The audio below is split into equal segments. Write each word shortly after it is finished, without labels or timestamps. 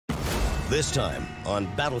This time on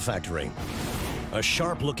Battle Factory, a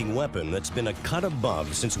sharp-looking weapon that's been a cut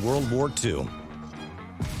above since World War II.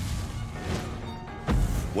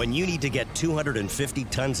 When you need to get 250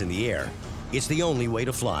 tons in the air, it's the only way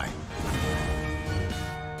to fly.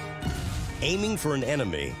 Aiming for an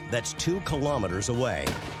enemy that's 2 kilometers away.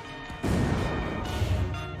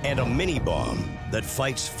 And a mini-bomb that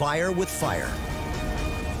fights fire with fire.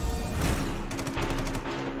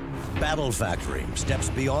 Battle Factory steps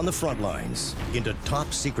beyond the front lines into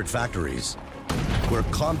top-secret factories where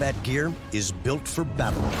combat gear is built for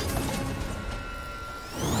battle.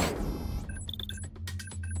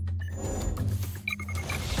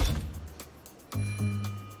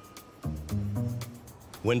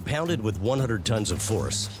 When pounded with 100 tons of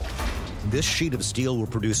force, this sheet of steel will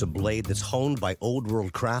produce a blade that's honed by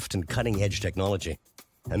old-world craft and cutting-edge technology,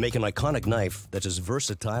 and make an iconic knife that's as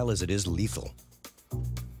versatile as it is lethal.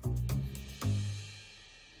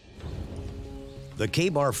 The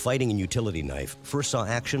K-Bar fighting and utility knife first saw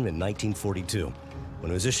action in 1942,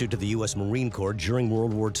 when it was issued to the U.S. Marine Corps during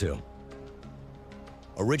World War II.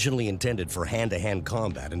 Originally intended for hand-to-hand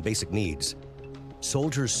combat and basic needs,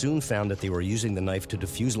 soldiers soon found that they were using the knife to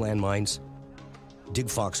defuse landmines, dig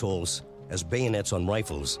foxholes, as bayonets on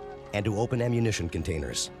rifles, and to open ammunition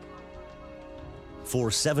containers.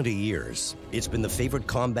 For 70 years, it's been the favorite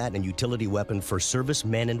combat and utility weapon for service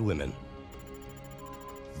men and women.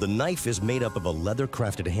 The knife is made up of a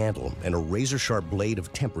leather-crafted handle and a razor-sharp blade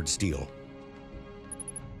of tempered steel.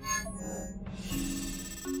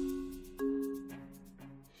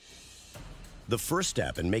 The first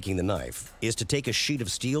step in making the knife is to take a sheet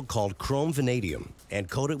of steel called chrome vanadium and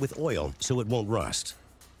coat it with oil so it won't rust.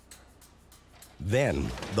 Then,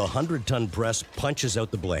 the 100-ton press punches out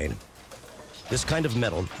the blade. This kind of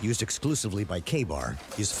metal, used exclusively by K-Bar,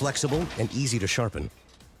 is flexible and easy to sharpen.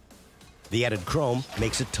 The added chrome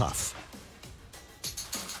makes it tough.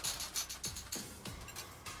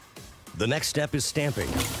 The next step is stamping.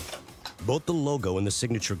 Both the logo and the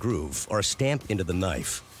signature groove are stamped into the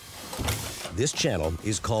knife. This channel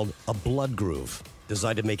is called a blood groove,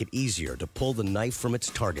 designed to make it easier to pull the knife from its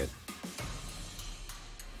target.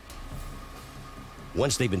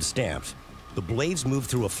 Once they've been stamped, the blades move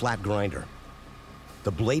through a flat grinder.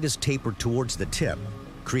 The blade is tapered towards the tip,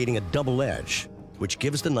 creating a double edge, which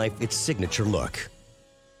gives the knife its signature look.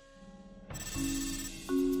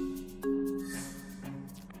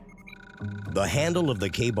 The handle of the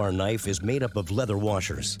K-Bar knife is made up of leather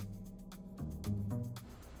washers.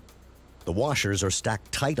 The washers are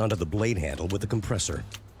stacked tight onto the blade handle with a compressor.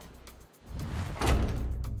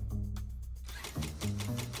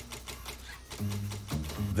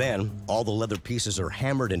 Then, all the leather pieces are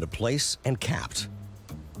hammered into place and capped.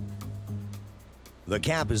 The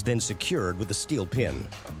cap is then secured with a steel pin,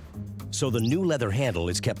 so the new leather handle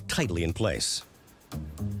is kept tightly in place.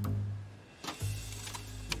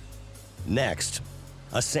 Next,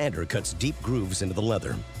 a sander cuts deep grooves into the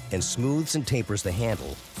leather and smooths and tapers the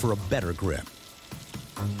handle for a better grip.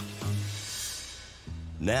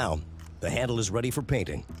 Now, the handle is ready for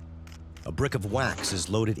painting. A brick of wax is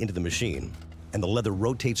loaded into the machine, and the leather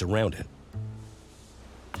rotates around it.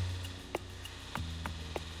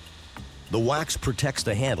 The wax protects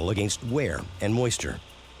the handle against wear and moisture.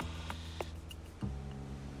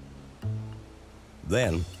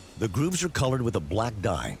 Then, the grooves are colored with a black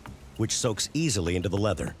dye, which soaks easily into the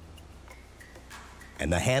leather. And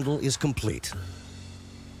the handle is complete.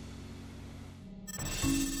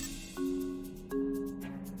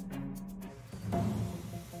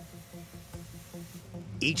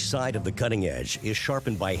 Each side of the cutting edge is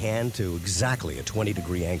sharpened by hand to exactly a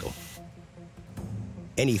 20-degree angle.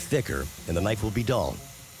 Any thicker, and the knife will be dull.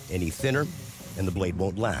 Any thinner, and the blade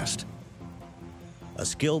won't last. A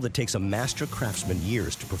skill that takes a master craftsman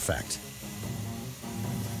years to perfect.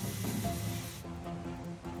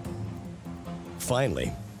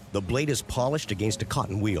 Finally, the blade is polished against a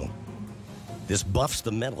cotton wheel. This buffs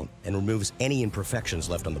the metal and removes any imperfections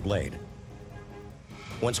left on the blade.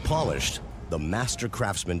 Once polished, the master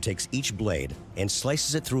craftsman takes each blade and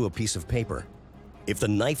slices it through a piece of paper. If the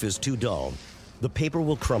knife is too dull, the paper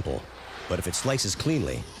will crumple, but if it slices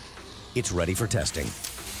cleanly, it's ready for testing.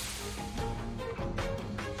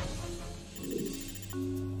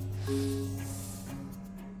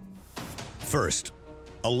 First,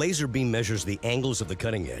 a laser beam measures the angles of the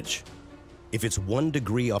cutting edge. If it's 1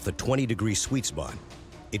 degree off the 20-degree sweet spot,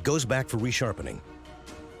 it goes back for resharpening.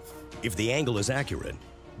 If the angle is accurate,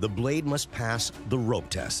 the blade must pass the rope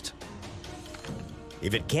test.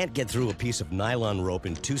 If it can't get through a piece of nylon rope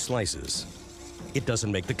in 2 slices, it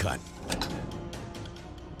doesn't make the cut.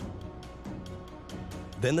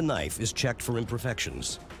 Then the knife is checked for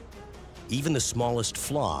imperfections. Even the smallest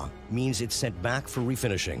flaw means it's sent back for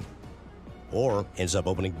refinishing, or ends up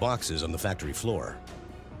opening boxes on the factory floor.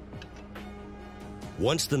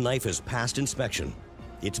 Once the knife has passed inspection,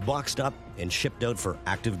 it's boxed up and shipped out for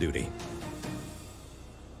active duty.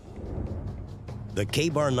 The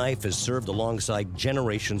K-bar knife has served alongside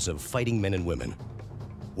generations of fighting men and women.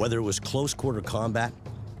 Whether it was close quarter combat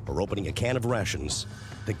or opening a can of rations,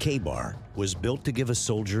 the K-bar was built to give a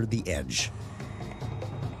soldier the edge.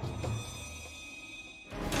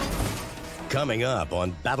 Coming up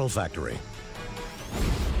on Battle Factory.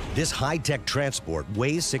 This high-tech transport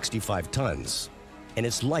weighs 65 tons, and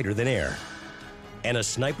it's lighter than air. And a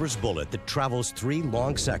sniper's bullet that travels 3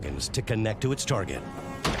 long seconds to connect to its target.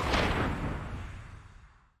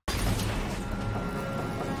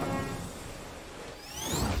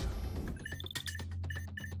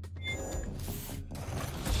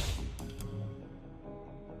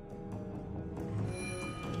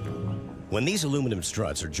 When these aluminum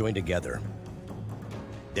struts are joined together,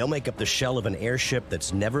 they'll make up the shell of an airship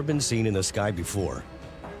that's never been seen in the sky before.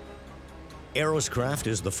 Aeroscraft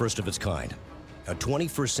is the first of its kind, a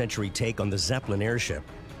 21st century take on the Zeppelin airship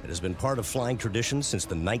that has been part of flying tradition since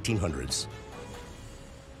the 1900s.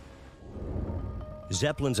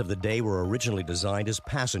 Zeppelins of the day were originally designed as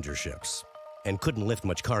passenger ships and couldn't lift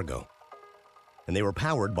much cargo, and they were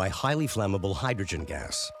powered by highly flammable hydrogen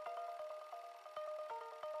gas.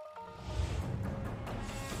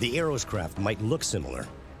 The Aeroscraft might look similar,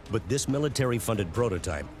 but this military-funded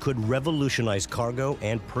prototype could revolutionize cargo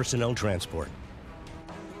and personnel transport.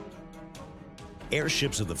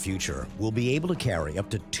 Airships of the future will be able to carry up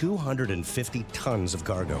to 250 tons of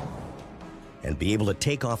cargo and be able to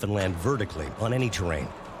take off and land vertically on any terrain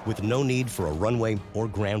with no need for a runway or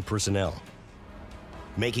ground personnel,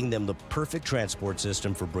 making them the perfect transport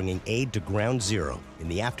system for bringing aid to ground zero in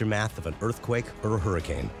the aftermath of an earthquake or a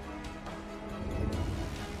hurricane.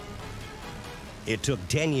 It took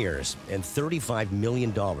 10 years and $35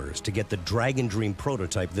 million to get the Dragon Dream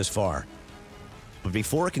prototype this far. But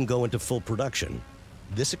before it can go into full production,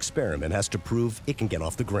 this experiment has to prove it can get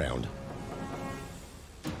off the ground.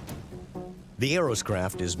 The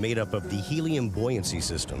Aeroscraft is made up of the helium buoyancy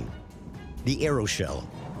system, the aeroshell,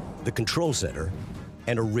 the control center,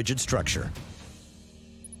 and a rigid structure.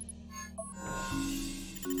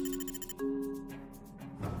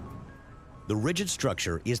 The rigid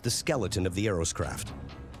structure is the skeleton of the Aeroscraft.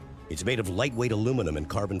 It's made of lightweight aluminum and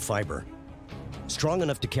carbon fiber, strong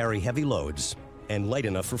enough to carry heavy loads and light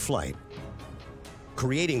enough for flight.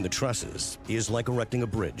 Creating the trusses is like erecting a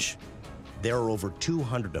bridge. There are over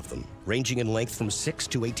 200 of them, ranging in length from 6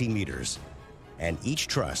 to 18 meters, and each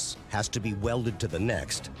truss has to be welded to the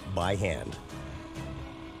next by hand.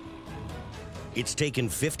 It's taken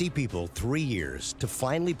 50 people 3 years to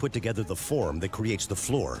finally put together the form that creates the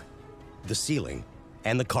floor, the ceiling,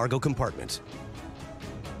 and the cargo compartment.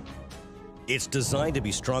 It's designed to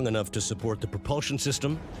be strong enough to support the propulsion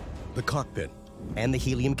system, the cockpit, and the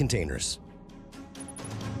helium containers.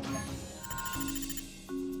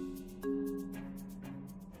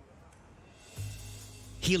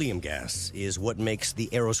 Helium gas is what makes the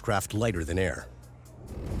Aeroscraft lighter than air.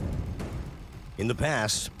 In the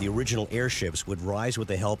past, the original airships would rise with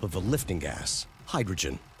the help of a lifting gas,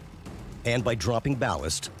 hydrogen, and by dropping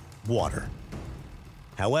ballast, water.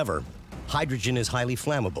 However, hydrogen is highly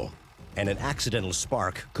flammable, and an accidental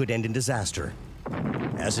spark could end in disaster,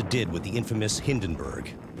 as it did with the infamous Hindenburg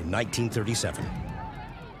in 1937.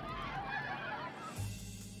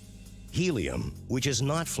 Helium, which is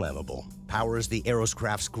not flammable, powers the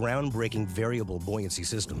Aeroscraft's groundbreaking variable buoyancy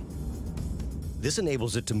system. This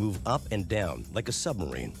enables it to move up and down like a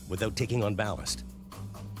submarine without taking on ballast.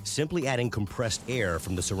 Simply adding compressed air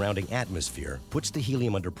from the surrounding atmosphere puts the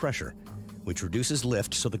helium under pressure, which reduces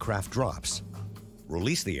lift so the craft drops.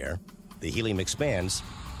 Release the air, the helium expands,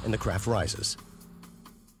 and the craft rises.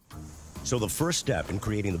 So the first step in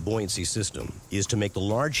creating the buoyancy system is to make the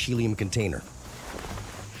large helium container.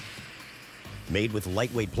 Made with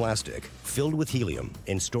lightweight plastic, filled with helium,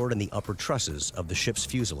 and stored in the upper trusses of the ship's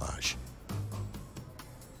fuselage.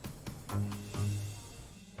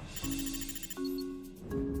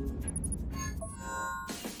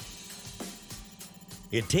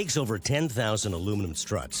 It takes over 10,000 aluminum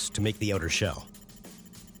struts to make the outer shell.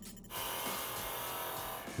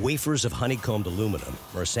 Wafers of honeycombed aluminum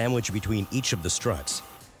are sandwiched between each of the struts,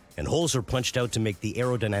 and holes are punched out to make the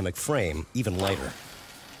aerodynamic frame even lighter.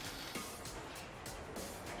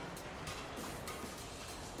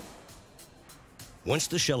 Once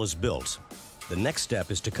the shell is built, the next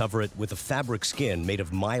step is to cover it with a fabric skin made of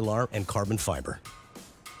mylar and carbon fiber.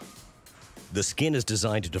 The skin is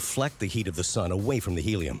designed to deflect the heat of the sun away from the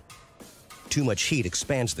helium, Too much heat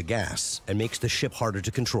expands the gas and makes the ship harder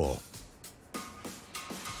to control.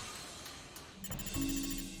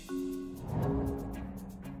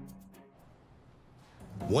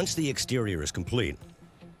 Once the exterior is complete,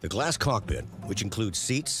 the glass cockpit, which includes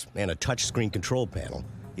seats and a touchscreen control panel,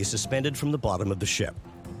 is suspended from the bottom of the ship.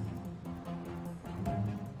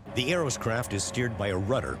 The aeroscraft is steered by a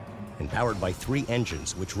rudder and powered by 3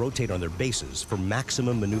 engines which rotate on their bases for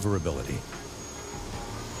maximum maneuverability.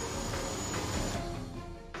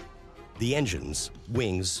 The engines,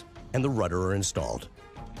 wings, and the rudder are installed.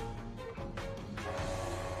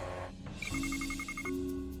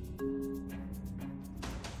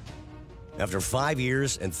 After 5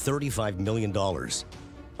 years and $35 million,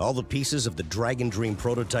 all the pieces of the Dragon Dream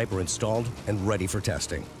prototype are installed and ready for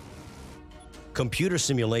testing. Computer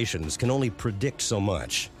simulations can only predict so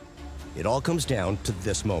much. It all comes down to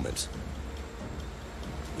this moment.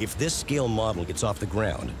 If this scale model gets off the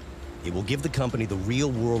ground, it will give the company the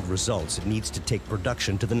real-world results it needs to take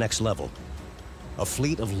production to the next level. A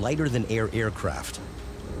fleet of lighter-than-air aircraft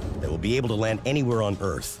that will be able to land anywhere on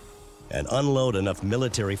Earth and unload enough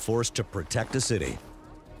military force to protect a city,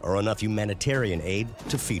 or enough humanitarian aid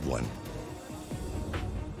to feed one.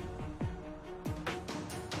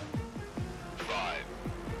 5,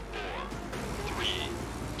 4, 3,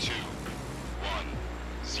 2, 1,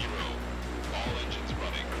 0. All engines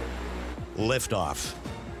running. Liftoff.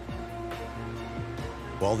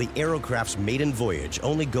 While the aerocraft's maiden voyage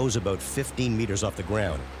only goes about 15 meters off the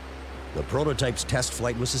ground, the prototype's test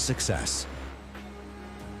flight was a success.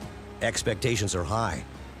 Expectations are high.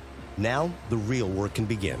 Now, the real work can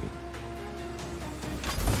begin.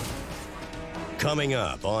 Coming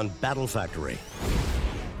up on Battle Factory,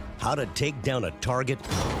 how to take down a target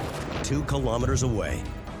 2 kilometers away,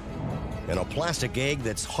 and a plastic egg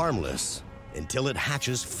that's harmless until it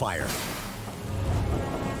hatches fire.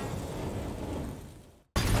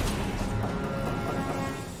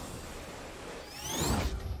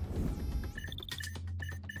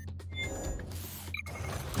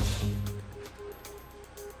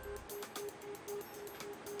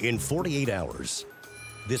 In 48 hours,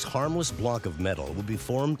 this harmless block of metal will be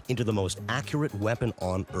formed into the most accurate weapon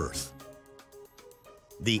on Earth.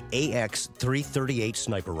 The AX-338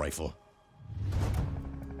 sniper rifle.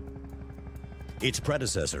 Its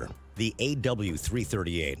predecessor, the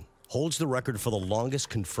AW-338, holds the record for the longest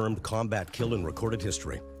confirmed combat kill in recorded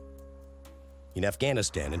history. In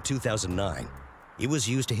Afghanistan in 2009, it was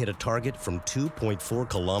used to hit a target from 2.4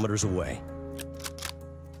 kilometers away.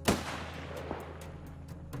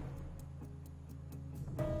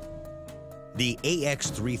 The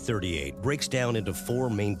AX-338 breaks down into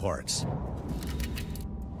 4 main parts: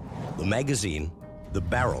 the magazine, the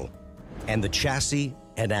barrel, and the chassis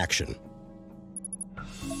and action.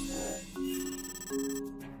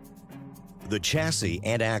 The chassis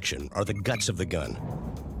and action are the guts of the gun.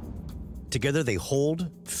 Together they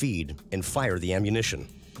hold, feed, and fire the ammunition.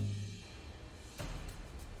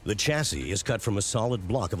 The chassis is cut from a solid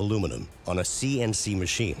block of aluminum on a CNC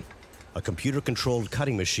machine, a computer-controlled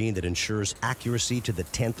cutting machine that ensures accuracy to the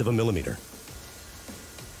 1/10 of a millimeter.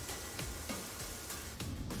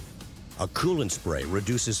 A coolant spray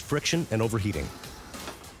reduces friction and overheating.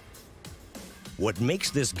 What makes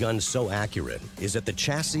this gun so accurate is that the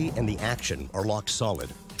chassis and the action are locked solid.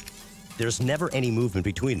 There's never any movement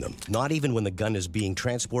between them, not even when the gun is being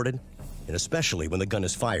transported, and especially when the gun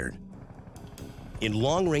is fired. In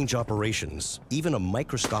long-range operations, even a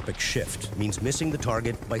microscopic shift means missing the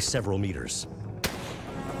target by several meters.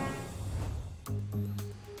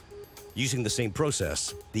 Using the same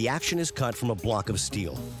process, the action is cut from a block of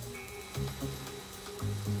steel.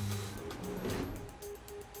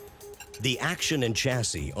 The action and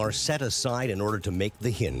chassis are set aside in order to make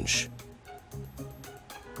the hinge.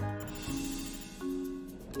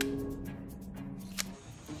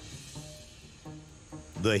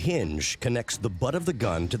 The hinge connects the butt of the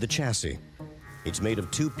gun to the chassis. It's made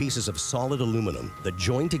of 2 pieces of solid aluminum that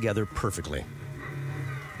join together perfectly.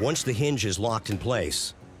 Once the hinge is locked in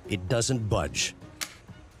place, it doesn't budge.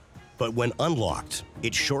 But when unlocked,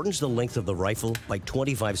 it shortens the length of the rifle by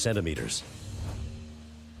 25 centimeters.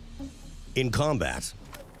 In combat,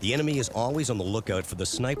 the enemy is always on the lookout for the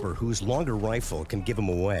sniper whose longer rifle can give him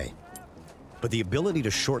away. But the ability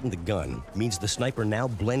to shorten the gun means the sniper now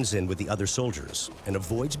blends in with the other soldiers and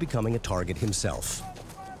avoids becoming a target himself.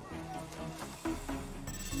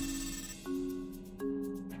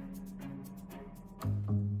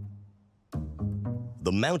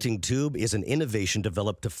 The mounting tube is an innovation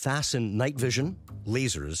developed to fasten night vision,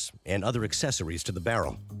 lasers, and other accessories to the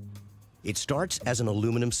barrel. It starts as an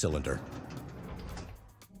aluminum cylinder.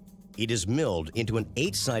 It is milled into an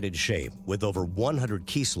 8-sided shape with over 100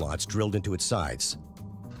 key slots drilled into its sides.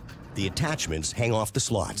 The attachments hang off the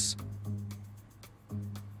slots.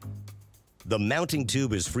 The mounting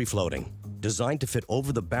tube is free-floating, designed to fit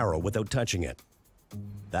over the barrel without touching it.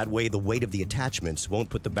 That way, the weight of the attachments won't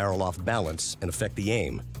put the barrel off balance and affect the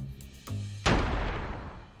aim.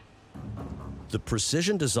 The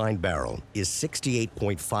precision-designed barrel is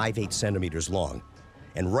 68.58 centimeters long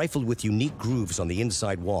and rifled with unique grooves on the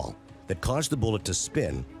inside wall that cause the bullet to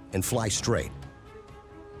spin and fly straight.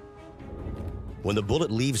 When the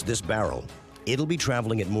bullet leaves this barrel, it'll be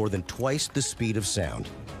traveling at more than twice the speed of sound.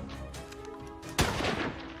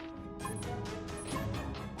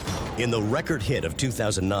 In the record hit of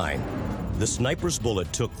 2009, the sniper's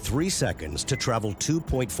bullet took 3 seconds to travel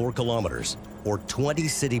 2.4 kilometers, or 20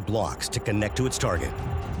 city blocks, to connect to its target.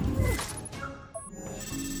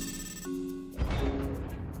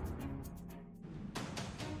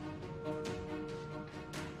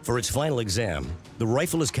 For its final exam, the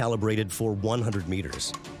rifle is calibrated for 100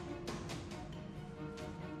 meters.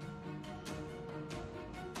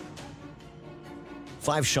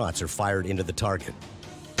 Five shots are fired into the target.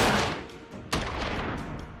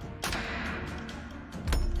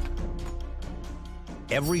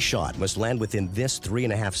 Every shot must land within this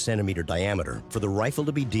 3.5 centimeter diameter for the rifle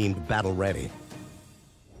to be deemed battle-ready.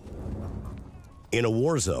 In a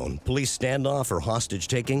war zone, police standoff, or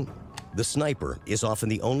hostage-taking, the sniper is often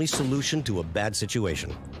the only solution to a bad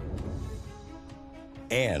situation.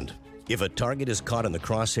 And if a target is caught in the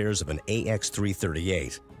crosshairs of an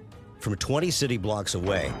AX-338, from 20 city blocks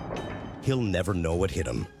away, he'll never know what hit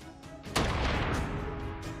him.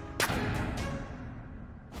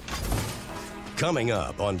 Coming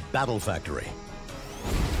up on Battle Factory.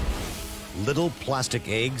 Little plastic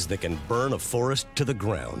eggs that can burn a forest to the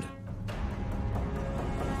ground.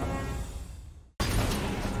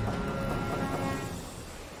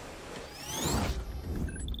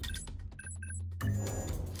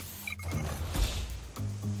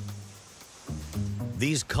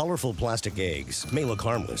 These colorful plastic eggs may look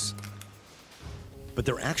harmless, but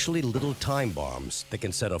they're actually little time bombs that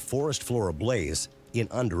can set a forest floor ablaze in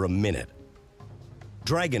under a minute.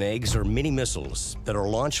 Dragon eggs are mini missiles that are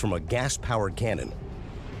launched from a gas-powered cannon.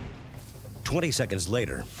 20 seconds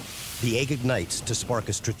later, the egg ignites to spark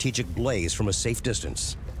a strategic blaze from a safe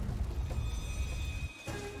distance.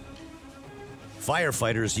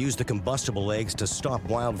 Firefighters use the combustible eggs to stop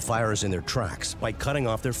wildfires in their tracks by cutting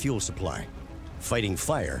off their fuel supply, fighting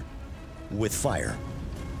fire with fire.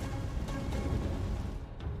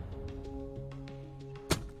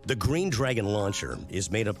 The Green Dragon launcher is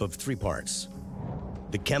made up of 3 parts: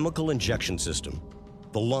 the chemical injection system,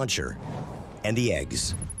 the launcher, and the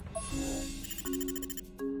eggs.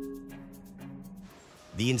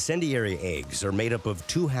 The incendiary eggs are made up of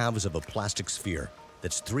 2 halves of a plastic sphere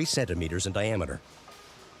that's 3 centimeters in diameter.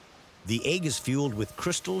 The egg is fueled with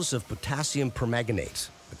crystals of potassium permanganate,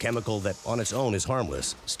 a chemical that on its own is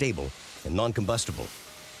harmless, stable, and non-combustible.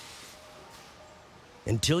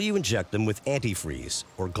 Until you inject them with antifreeze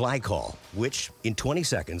or glycol, which, in 20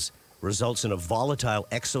 seconds, results in a volatile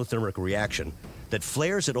exothermic reaction that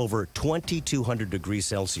flares at over 2,200 degrees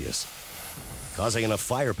Celsius, causing enough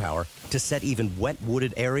firepower to set even wet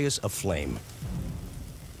wooded areas aflame.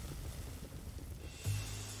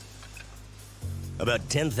 About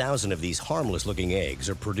 10,000 of these harmless-looking eggs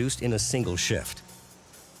are produced in a single shift.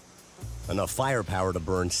 Enough firepower to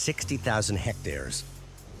burn 60,000 hectares.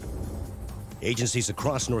 Agencies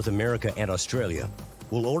across North America and Australia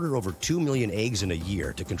will order over 2 million eggs in a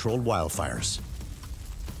year to control wildfires.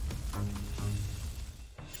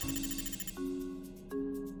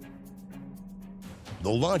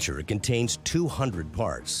 The launcher contains 200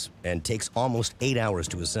 parts and takes almost 8 hours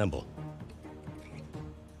to assemble.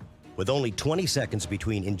 With only 20 seconds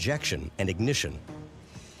between injection and ignition,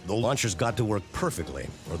 the launcher's got to work perfectly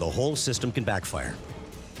or the whole system can backfire.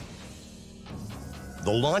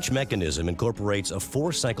 The launch mechanism incorporates a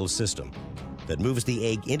 4-cycle system that moves the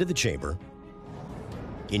egg into the chamber,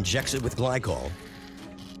 injects it with glycol,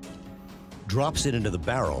 drops it into the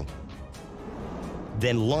barrel,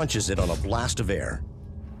 then launches it on a blast of air.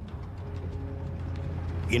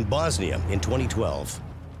 In Bosnia in 2012,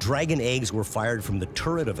 Dragon eggs were fired from the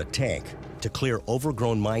turret of a tank to clear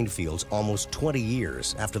overgrown minefields almost 20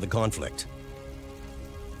 years after the conflict.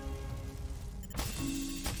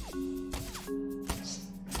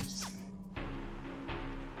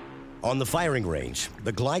 On the firing range,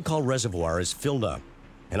 the glycol reservoir is filled up,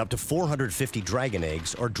 and up to 450 Dragon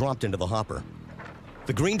eggs are dropped into the hopper.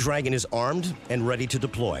 The Green Dragon is armed and ready to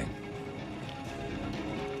deploy.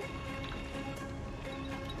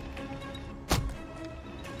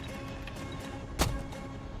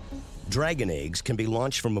 Dragon eggs can be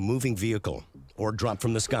launched from a moving vehicle or dropped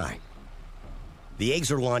from the sky. The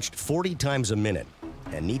eggs are launched 40 times a minute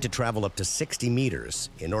and need to travel up to 60 meters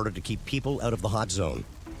in order to keep people out of the hot zone.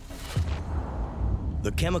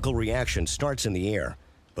 The chemical reaction starts in the air,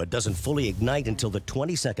 but doesn't fully ignite until the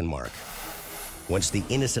 20-second mark, once the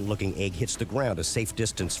innocent-looking egg hits the ground a safe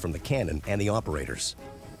distance from the cannon and the operators.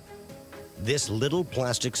 This little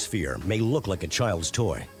plastic sphere may look like a child's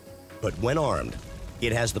toy, but when armed,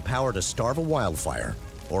 it has the power to starve a wildfire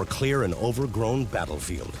or clear an overgrown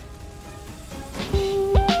battlefield.